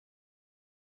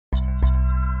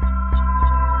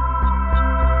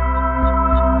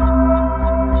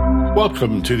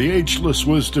Welcome to the Ageless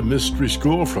Wisdom Mystery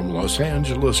School from Los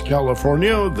Angeles,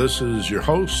 California. This is your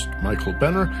host, Michael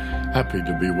Benner. Happy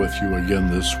to be with you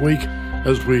again this week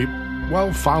as we,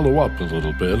 follow up a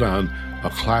little bit on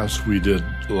a class we did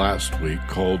last week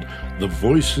called The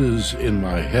Voices in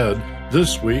My Head.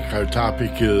 This week, our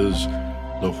topic is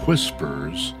The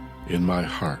Whispers in My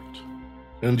Heart.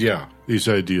 And yeah, these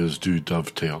ideas do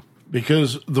dovetail,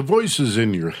 because the voices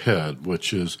in your head,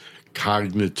 which is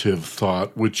cognitive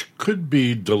thought, which could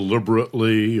be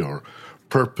deliberately or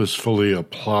purposefully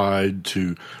applied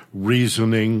to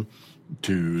reasoning,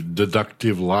 to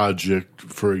deductive logic,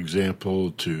 for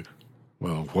example, to,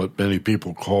 what many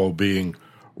people call being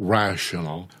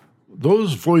rational.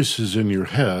 Those voices in your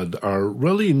head are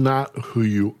really not who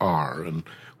you are. And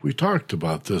we talked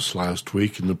about this last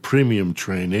week in the premium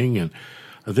training, and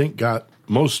I think got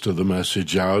most of the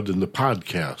message out in the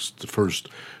podcast, the first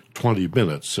 20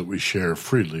 minutes that we share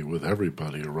freely with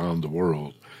everybody around the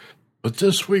world. But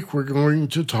this week we're going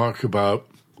to talk about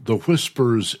the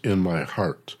whispers in my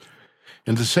heart.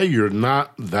 And to say you're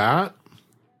not that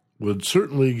would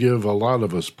certainly give a lot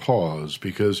of us pause,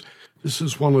 because this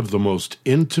is one of the most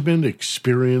intimate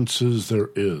experiences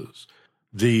there is.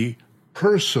 The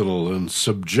personal and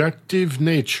subjective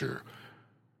nature,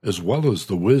 as well as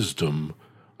the wisdom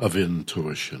of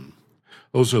intuition.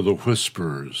 Those are the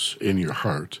whispers in your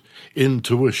heart,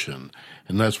 intuition,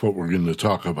 and that's what we're going to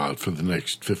talk about for the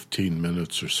next 15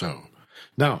 minutes or so.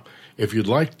 Now, if you'd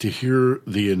like to hear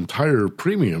the entire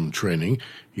premium training,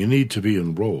 you need to be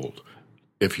enrolled.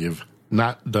 If you've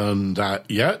not done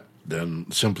that yet, then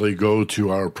simply go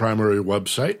to our primary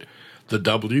website,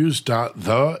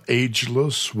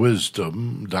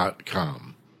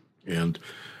 thews.theagelesswisdom.com. And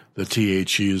the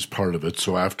THE is part of it,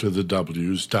 so after the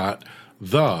W's,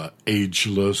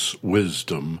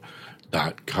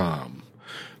 theagelesswisdom.com.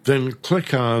 Then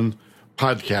click on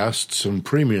podcasts and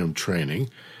premium training,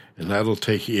 and that'll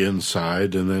take you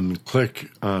inside, and then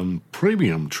click on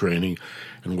premium training,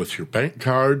 and with your bank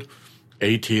card,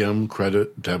 ATM,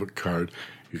 credit, debit card,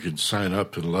 you can sign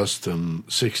up in less than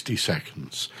 60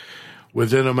 seconds.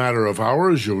 Within a matter of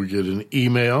hours, you'll get an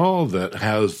email that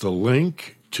has the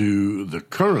link to the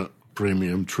current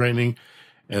premium training.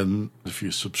 And if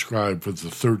you subscribe for the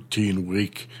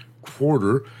 13-week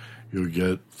quarter, you'll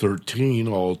get 13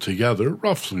 altogether,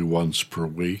 roughly once per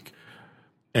week.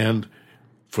 And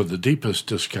for the deepest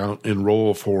discount,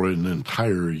 enroll for an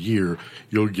entire year,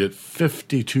 you'll get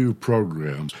 52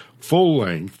 programs,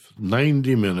 full-length,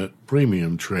 90-minute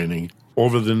premium training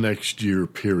over the next year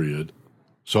period.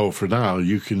 So for now,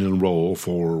 you can enroll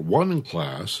for one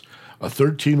class, a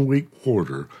 13-week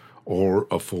quarter, or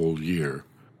a full year.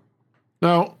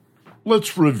 Now,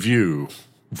 let's review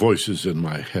Voices in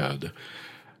My Head.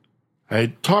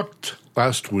 I talked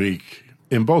last week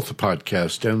in both the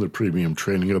podcast and the premium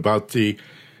training about the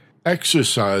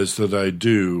exercise that I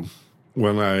do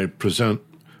when I present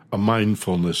a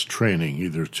mindfulness training,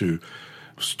 either to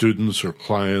students or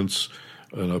clients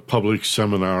in a public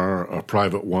seminar, a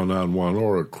private one-on-one,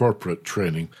 or a corporate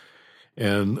training.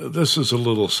 And this is a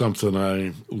little something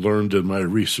I learned in my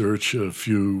research a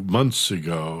few months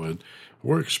ago, and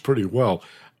works pretty well.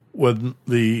 When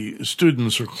the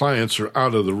students or clients are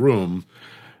out of the room,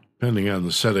 depending on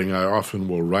the setting, I often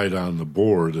will write on the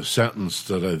board a sentence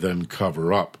that I then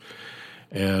cover up.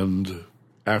 And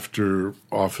after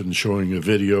often showing a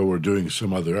video or doing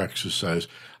some other exercise,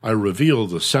 I reveal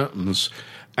the sentence,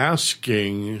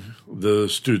 asking the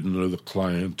student or the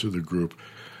client or the group,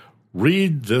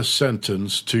 read this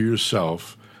sentence to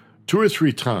yourself 2 or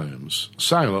 3 times,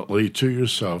 silently to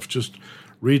yourself. Just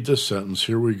read this sentence,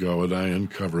 here we go, and I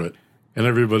uncover it. And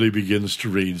everybody begins to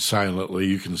read silently.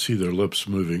 You can see their lips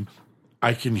moving.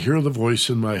 I can hear the voice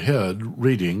in my head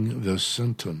reading this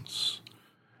sentence.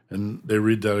 And they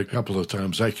read that a couple of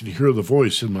times. I can hear the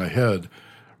voice in my head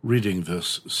reading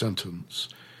this sentence.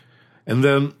 And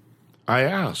then I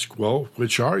ask,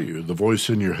 which are you? The voice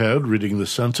in your head reading the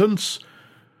sentence,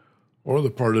 or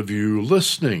the part of you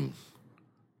listening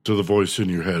to the voice in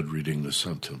your head reading the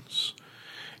sentence?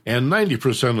 And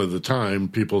 90% of the time,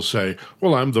 people say,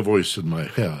 I'm the voice in my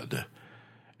head.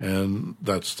 And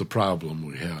that's the problem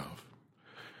we have.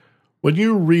 When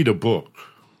you read a book,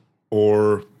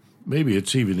 or maybe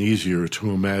it's even easier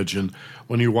to imagine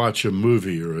when you watch a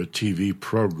movie or a TV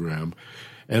program,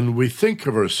 and we think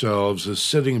of ourselves as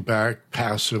sitting back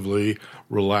passively,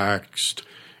 relaxed,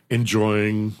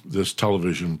 enjoying this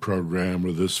television program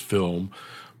or this film,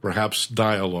 perhaps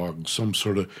dialogue, some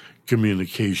sort of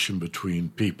communication between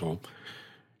people,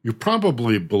 you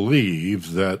probably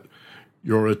believe that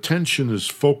your attention is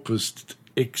focused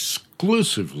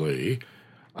exclusively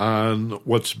on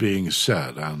what's being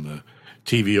said on the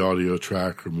TV audio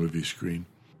track or movie screen.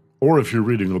 Or if you're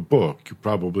reading a book, you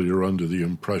probably are under the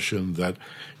impression that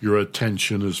your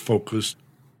attention is focused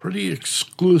pretty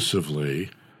exclusively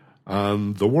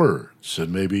on the words,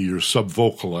 and maybe you're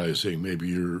subvocalizing, maybe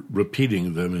you're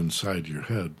repeating them inside your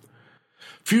head.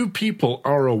 Few people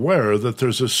are aware that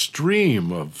there's a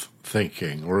stream of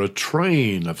thinking or a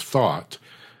train of thought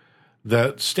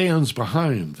that stands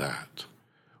behind that,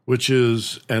 which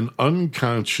is an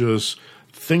unconscious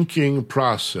thinking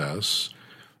process,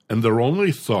 and they're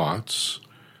only thoughts.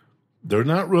 They're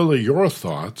not really your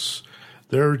thoughts.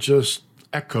 They're just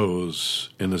echoes,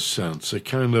 in a sense, a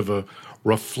kind of a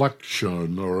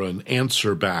reflection or an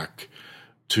answer back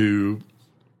to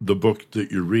the book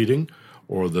that you're reading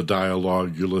or the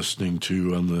dialogue you're listening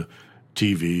to on the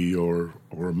TV or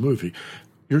a movie.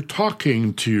 You're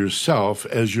talking to yourself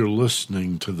as you're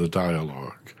listening to the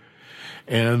dialogue,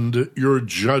 and you're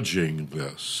judging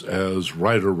this as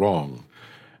right or wrong,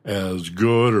 as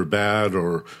good or bad,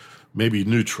 or maybe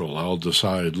neutral. I'll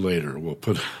decide later. We'll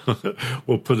put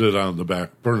it on the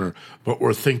back burner. But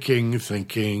we're thinking.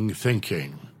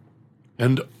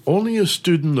 And only a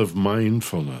student of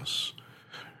mindfulness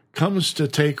comes to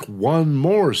take one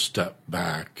more step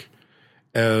back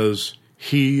as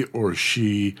he or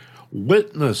she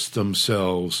witness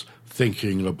themselves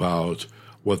thinking about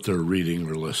what they're reading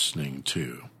or listening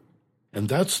to. And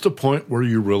that's the point where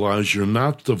you realize you're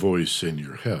not the voice in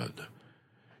your head.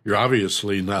 You're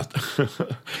obviously not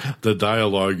the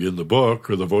dialogue in the book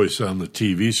or the voice on the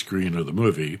TV screen or the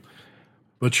movie,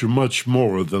 but you're much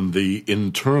more than the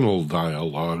internal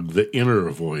dialogue, the inner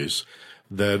voice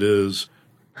that is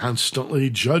constantly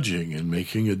judging and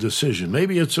making a decision.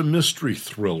 Maybe it's a mystery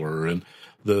thriller and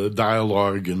the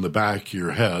dialogue in the back of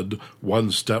your head,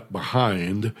 one step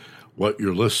behind what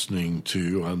you're listening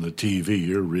to on the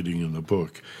TV or reading in the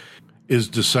book, is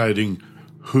deciding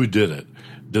who did it.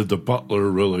 Did the butler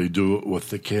really do it with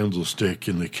the candlestick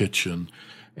in the kitchen?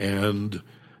 And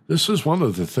this is one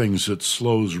of the things that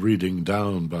slows reading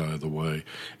down, by the way,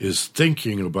 is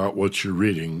thinking about what you're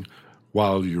reading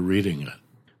while you're reading it.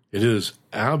 It is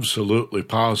absolutely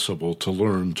possible to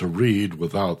learn to read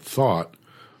without thought.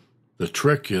 The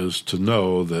trick is to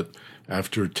know that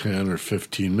after 10 or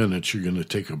 15 minutes, you're going to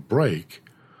take a break,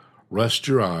 rest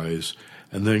your eyes,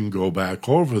 and then go back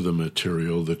over the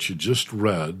material that you just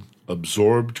read,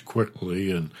 absorbed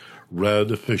quickly and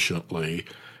read efficiently,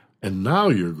 and now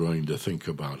you're going to think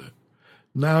about it.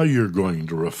 Now you're going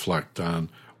to reflect on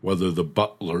whether the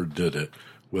butler did it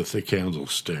with the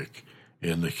candlestick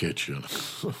in the kitchen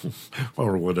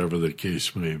or whatever the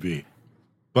case may be.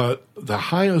 But the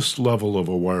highest level of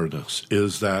awareness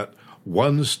is that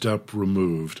one step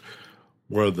removed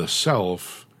where the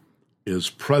self is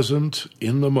present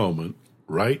in the moment,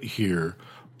 right here,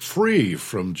 free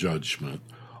from judgment,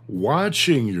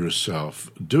 watching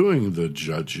yourself doing the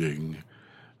judging,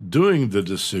 doing the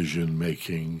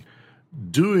decision-making,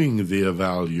 doing the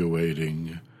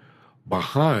evaluating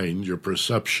behind your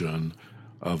perception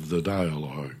of the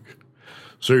dialogue.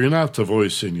 So you're not the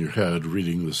voice in your head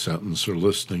reading the sentence or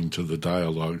listening to the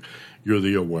dialogue. You're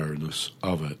the awareness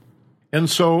of it. And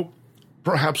so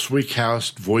perhaps we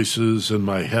cast voices in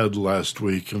my head last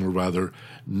week in a rather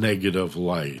negative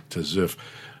light, as if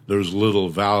there's little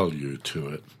value to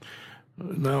it.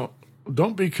 Now,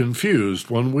 don't be confused.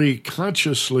 When we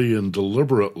consciously and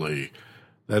deliberately,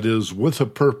 that is, with a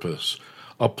purpose,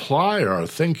 apply our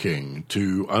thinking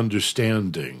to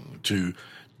understanding, to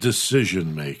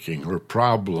decision-making or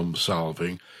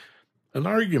problem-solving, an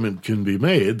argument can be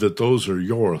made that those are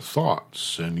your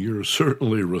thoughts, and you're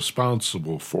certainly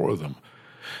responsible for them.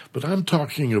 But I'm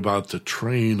talking about the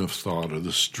train of thought or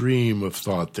the stream of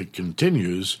thought that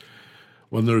continues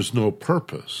when there's no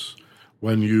purpose,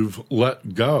 when you've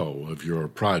let go of your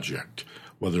project,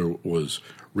 whether it was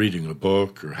reading a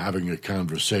book or having a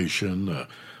conversation,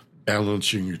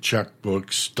 balancing your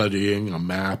checkbook, studying a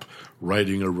map,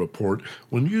 writing a report.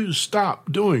 When you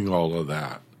stop doing all of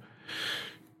that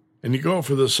and you go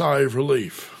for the sigh of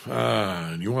relief,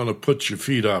 and you want to put your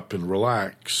feet up and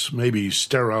relax, maybe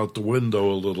stare out the window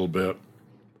a little bit,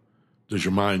 does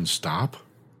your mind stop?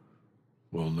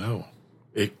 Well, no,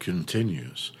 it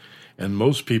continues. And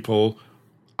most people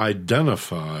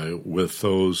identify with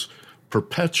those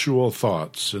perpetual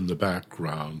thoughts in the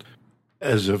background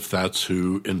as if that's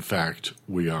who, in fact,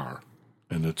 we are.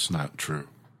 And it's not true.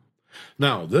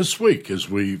 Now, this week, as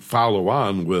we follow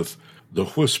on with the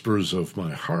whispers of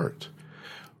my heart,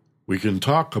 we can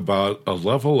talk about a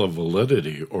level of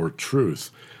validity or truth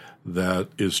that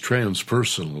is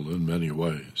transpersonal in many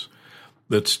ways.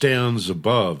 that stands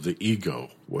above the ego.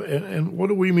 And what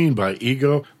do we mean by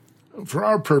ego? For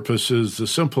our purposes, the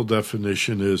simple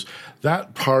definition is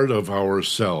that part of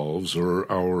ourselves or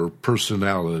our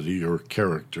personality or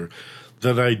character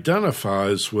that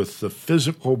identifies with the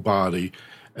physical body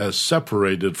as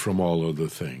separated from all other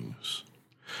things.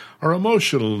 Our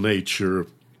emotional nature,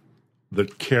 the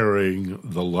caring,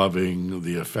 the loving,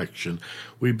 the affection,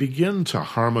 we begin to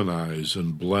harmonize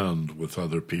and blend with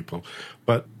other people.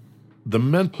 But the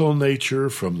mental nature,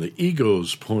 from the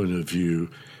ego's point of view,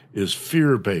 is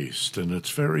fear-based, and it's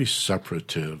very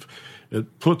separative.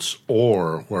 It puts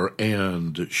or where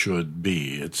and should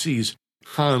be. It sees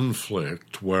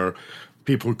conflict where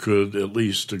people could at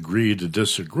least agree to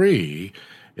disagree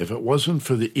if it wasn't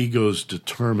for the ego's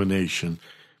determination,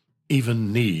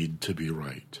 even need to be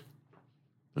right.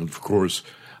 And of course,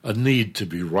 a need to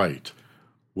be right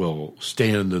will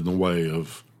stand in the way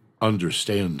of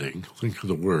understanding. Think of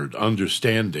the word,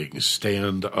 understanding,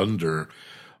 stand under.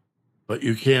 But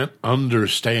you can't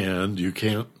understand, you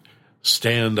can't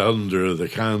stand under the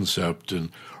concept and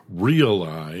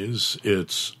realize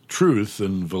its truth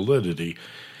and validity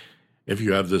if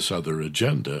you have this other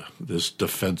agenda, this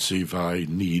defensive I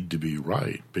need to be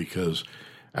right, because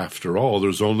after all,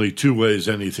 there's only two ways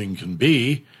anything can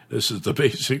be. This is the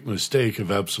basic mistake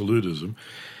of absolutism.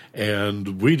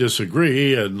 And we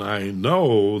disagree, and I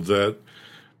know that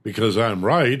because I'm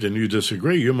right and you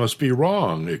disagree, you must be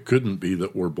wrong. It couldn't be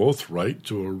that we're both right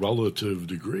to a relative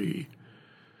degree.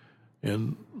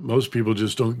 And most people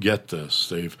just don't get this.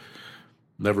 They've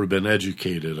never been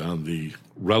educated on the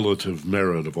relative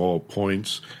merit of all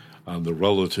points, on the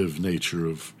relative nature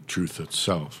of truth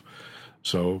itself.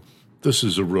 So this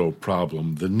is a real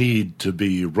problem, the need to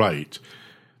be right,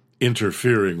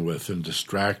 interfering with and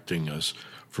distracting us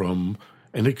from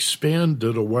an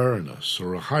expanded awareness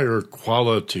or a higher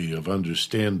quality of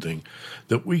understanding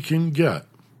that we can get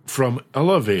from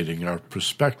elevating our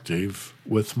perspective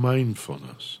with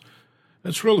mindfulness.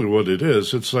 That's really what it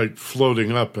is. It's like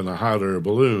floating up in a hot air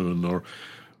balloon or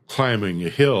climbing a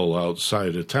hill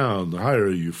outside of town. The higher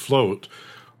you float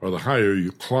or the higher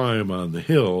you climb on the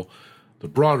hill, the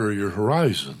broader your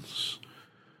horizons.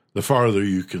 The farther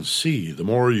you can see, the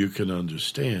more you can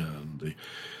understand, the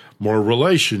more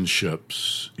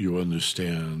relationships you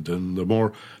understand, and the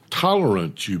more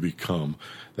tolerant you become.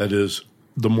 That is,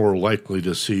 the more likely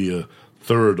to see a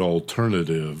third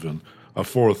alternative and a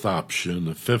fourth option,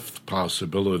 a fifth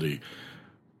possibility,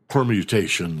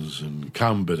 permutations and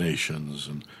combinations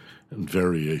and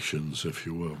variations, if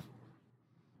you will.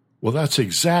 Well, that's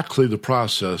exactly the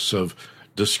process of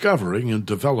discovering and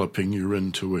developing your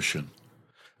intuition,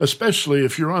 especially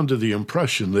if you're under the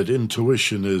impression that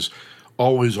intuition is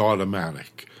always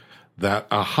automatic, that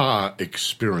aha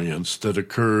experience that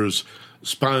occurs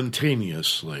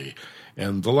spontaneously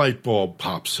and the light bulb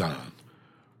pops on.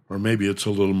 Or maybe it's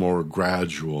a little more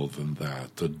gradual than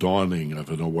that, the dawning of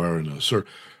an awareness, or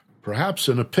perhaps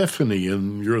an epiphany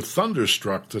and you're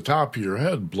thunderstruck, the top of your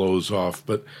head blows off.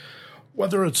 But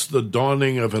whether it's the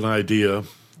dawning of an idea,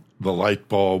 the light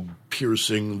bulb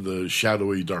piercing the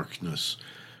shadowy darkness,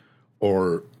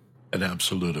 or an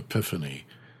absolute epiphany,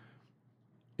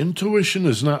 intuition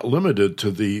is not limited to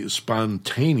the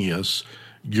spontaneous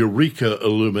eureka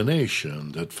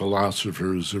illumination that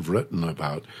philosophers have written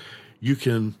about. You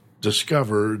can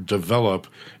discover, develop,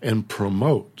 and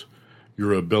promote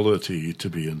your ability to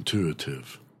be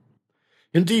intuitive.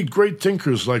 Indeed, great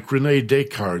thinkers like René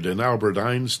Descartes and Albert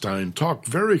Einstein talk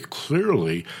very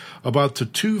clearly about the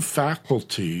two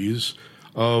faculties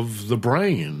of the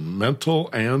brain, mental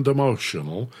and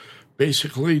emotional,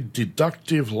 basically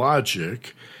deductive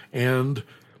logic and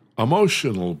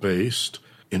emotional-based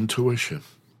intuition.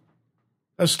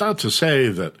 That's not to say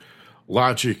that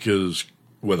logic is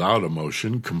without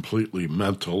emotion, completely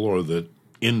mental, or that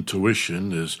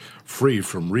intuition is free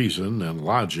from reason and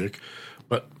logic,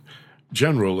 but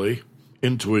generally,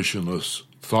 intuition is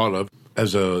thought of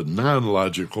as a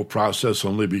non-logical process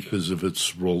only because of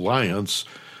its reliance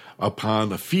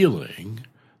upon a feeling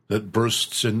that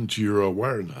bursts into your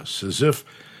awareness, as if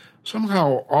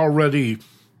somehow already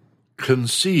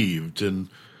conceived and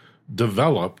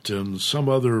developed in some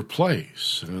other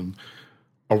place and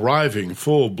arriving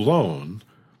full-blown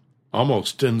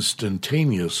almost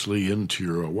instantaneously into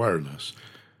your awareness.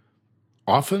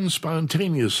 Often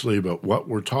spontaneously, but what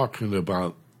we're talking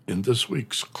about in this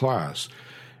week's class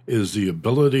is the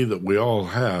ability that we all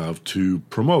have to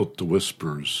promote the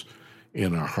whispers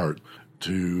in our heart,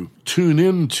 to tune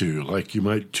into, like you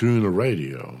might tune a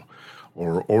radio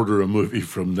or order a movie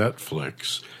from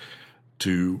Netflix,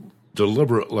 to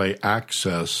deliberately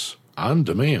access on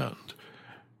demand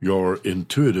your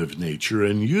intuitive nature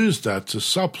and use that to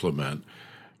supplement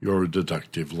your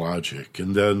deductive logic,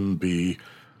 and then be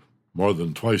more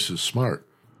than twice as smart,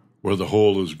 where the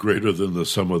whole is greater than the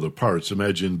sum of the parts.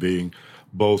 Imagine being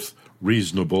both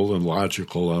reasonable and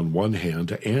logical on one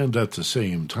hand, and at the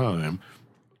same time,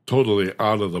 totally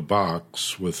out of the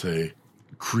box with a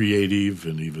creative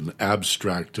and even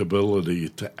abstract ability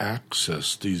to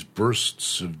access these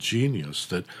bursts of genius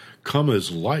that come as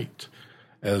light,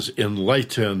 as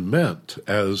enlightenment,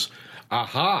 as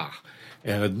aha,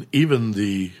 and even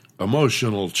the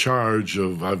emotional charge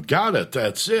of I've got it,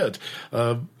 that's it,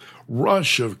 a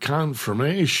rush of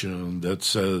confirmation that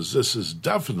says this is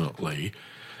definitely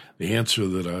the answer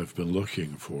that I've been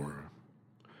looking for.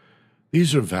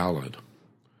 These are valid.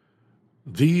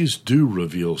 These do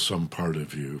reveal some part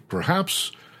of you,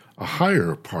 perhaps a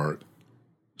higher part,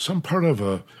 some part of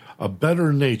a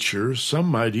better nature, some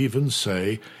might even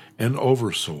say an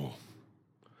oversoul.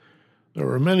 There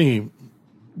are many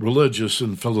religious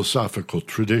and philosophical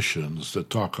traditions that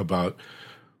talk about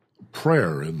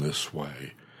prayer in this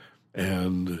way,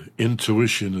 and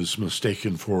intuition is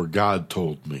mistaken for God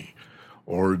told me,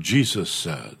 or Jesus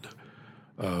said.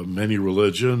 Many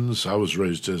religions, I was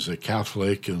raised as a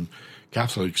Catholic, and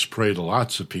Catholics pray to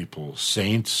lots of people,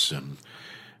 saints and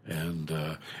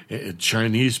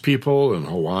Chinese people and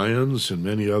Hawaiians and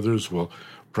many others will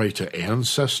pray to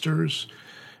ancestors.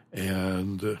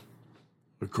 And,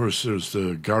 of course, there's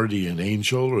the guardian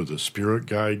angel or the spirit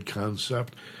guide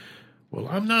concept. Well,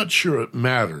 I'm not sure it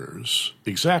matters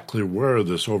exactly where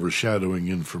this overshadowing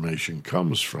information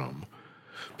comes from,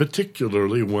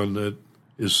 particularly when it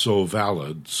is so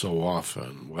valid so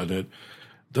often, when it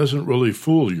doesn't really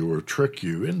fool you or trick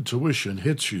you. Intuition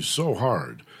hits you so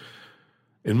hard.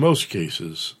 In most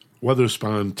cases, whether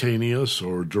spontaneous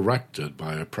or directed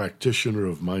by a practitioner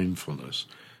of mindfulness,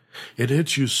 it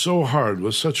hits you so hard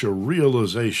with such a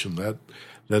realization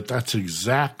that's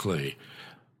exactly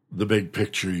the big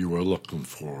picture you were looking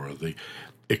for, the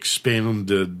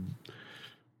expanded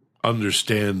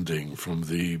understanding from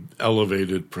the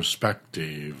elevated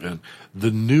perspective and the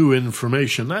new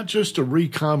information, not just a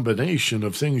recombination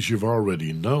of things you've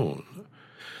already known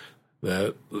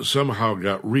that somehow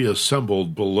got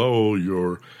reassembled below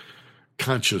your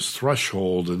conscious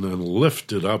threshold and then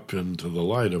lifted up into the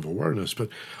light of awareness, but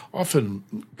often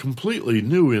completely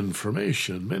new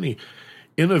information. Many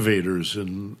innovators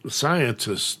and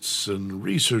scientists and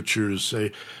researchers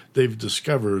say they've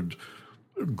discovered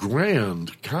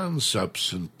grand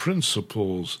concepts and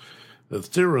principles,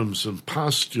 theorems and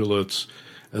postulates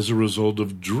as a result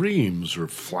of dreams or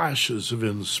flashes of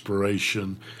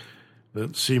inspiration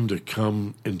that seem to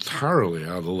come entirely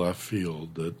out of left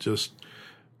field, that just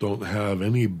don't have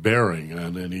any bearing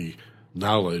on any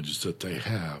knowledge that they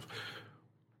have.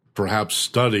 Perhaps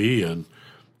study and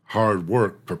hard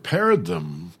work prepared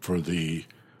them for the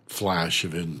flash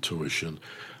of intuition,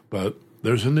 but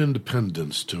there's an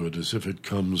independence to it, as if it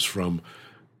comes from,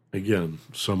 again,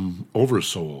 some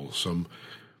oversoul, some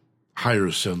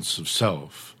higher sense of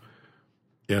self.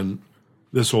 And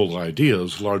this whole idea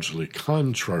is largely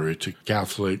contrary to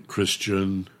Catholic,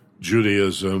 Christian,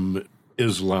 Judaism,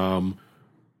 Islam.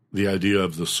 The idea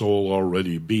of the soul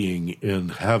already being in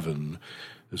heaven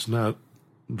is not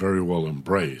very well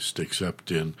embraced, except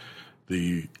in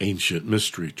the ancient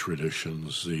mystery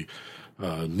traditions, the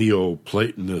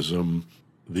Neoplatonism,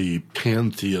 the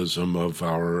pantheism of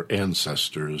our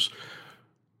ancestors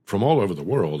from all over the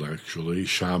world, actually,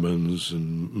 shamans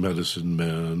and medicine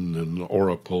men and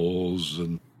oracles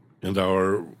and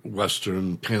our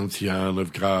Western pantheon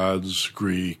of gods,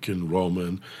 Greek and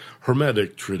Roman,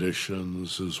 Hermetic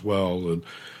traditions as well, and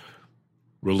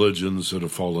religions that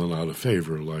have fallen out of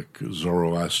favor, like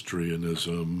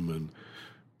Zoroastrianism and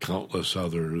countless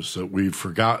others that we've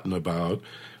forgotten about,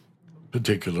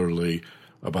 particularly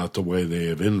about the way they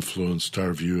have influenced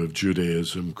our view of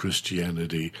Judaism,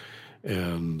 Christianity,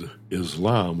 and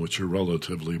Islam, which are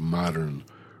relatively modern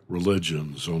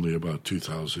religions, only about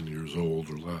 2,000 years old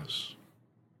or less.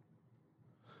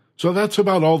 So that's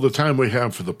about all the time we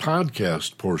have for the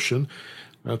podcast portion.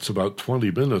 That's about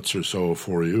 20 minutes or so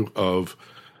for you of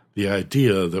the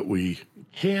idea that we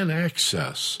can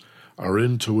access our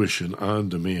intuition on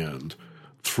demand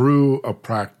through a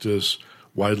practice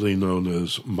widely known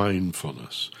as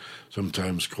mindfulness,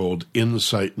 sometimes called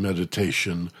insight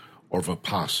meditation or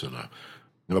vipassana,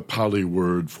 a Pali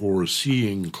word for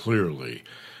seeing clearly,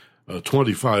 a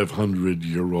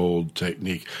 2,500-year-old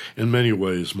technique, in many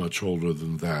ways much older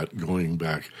than that, going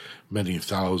back many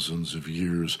thousands of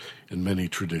years in many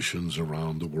traditions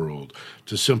around the world,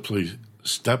 to simply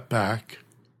step back,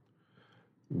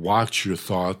 watch your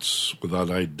thoughts without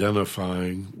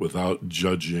identifying, without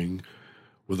judging,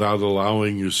 without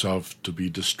allowing yourself to be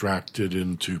distracted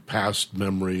into past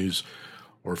memories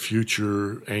or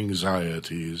future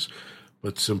anxieties,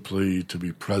 but simply to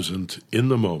be present in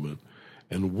the moment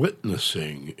and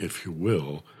witnessing, if you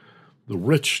will, the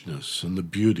richness and the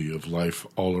beauty of life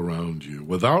all around you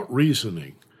without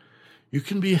reasoning. You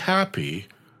can be happy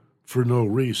for no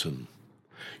reason.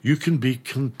 You can be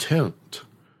content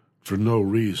for no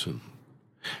reason.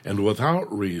 And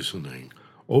without reasoning,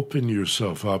 open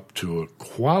yourself up to a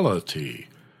quality,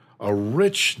 a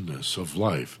richness of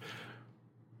life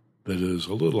that is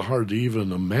a little hard to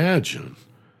even imagine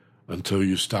until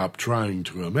you stop trying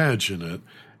to imagine it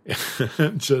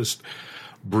and just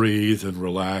breathe and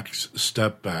relax,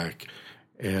 step back,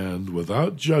 and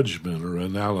without judgment or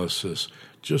analysis,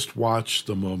 just watch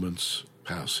the moments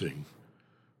passing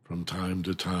from time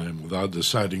to time without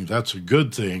deciding that's a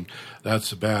good thing,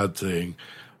 that's a bad thing.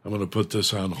 I'm going to put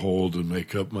this on hold and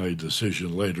make up my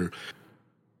decision later,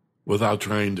 without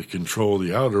trying to control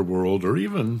the outer world or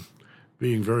even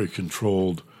being very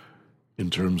controlled in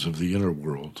terms of the inner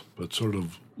world, but sort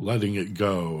of letting it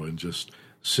go and just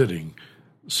sitting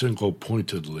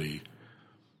single-pointedly.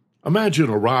 Imagine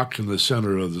a rock in the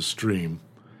center of the stream.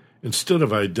 Instead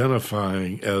of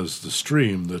identifying as the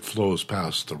stream that flows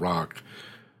past the rock,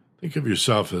 think of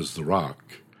yourself as the rock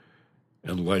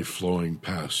and life flowing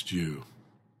past you.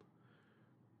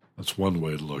 That's one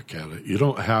way to look at it. You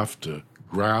don't have to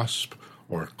grasp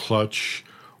or clutch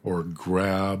or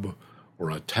grab or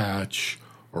attach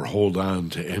or hold on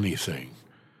to anything.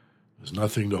 There's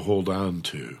nothing to hold on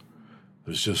to.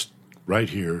 There's just right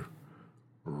here,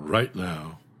 right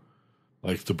now.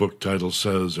 Like the book title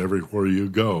says, everywhere you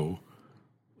go,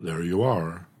 there you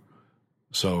are.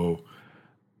 So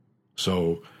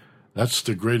that's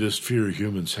the greatest fear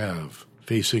humans have,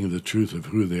 facing the truth of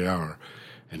who they are.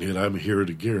 And yet I'm here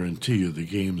to guarantee you the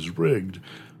game's rigged.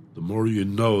 The more you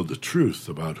know the truth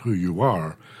about who you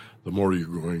are, the more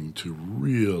you're going to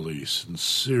really,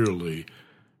 sincerely,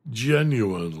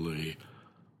 genuinely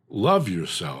love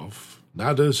yourself,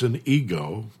 not as an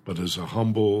ego, but as a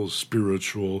humble,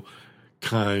 spiritual,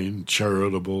 kind,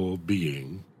 charitable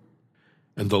being.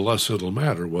 And the less it'll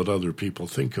matter what other people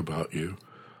think about you,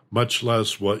 much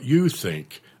less what you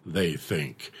think they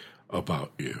think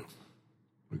about you.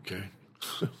 Okay?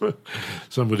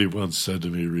 Somebody once said to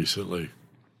me recently,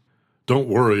 don't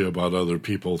worry about other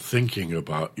people thinking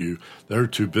about you. They're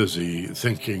too busy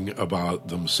thinking about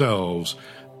themselves,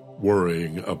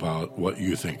 worrying about what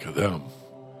you think of them.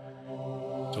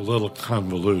 It's a little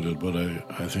convoluted, but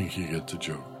I think you get the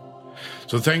joke.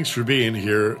 So thanks for being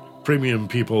here. Premium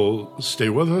people, stay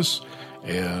with us.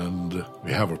 And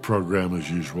we have a program, as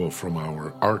usual, from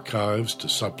our archives to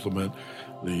supplement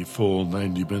the full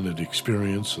 90-minute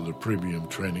experience of the premium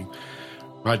training.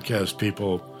 Podcast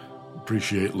people,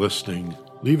 appreciate listening.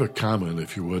 Leave a comment,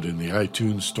 if you would, in the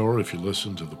iTunes store if you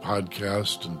listen to the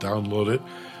podcast and download it.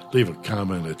 Leave a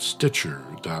comment at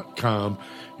Stitcher.com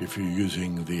if you're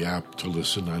using the app to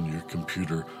listen on your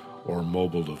computer or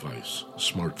mobile device,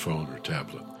 smartphone or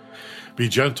tablet. Be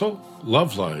gentle,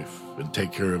 love life, and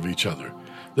take care of each other.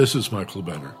 This is Michael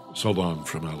Benner. So long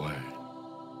from L.A.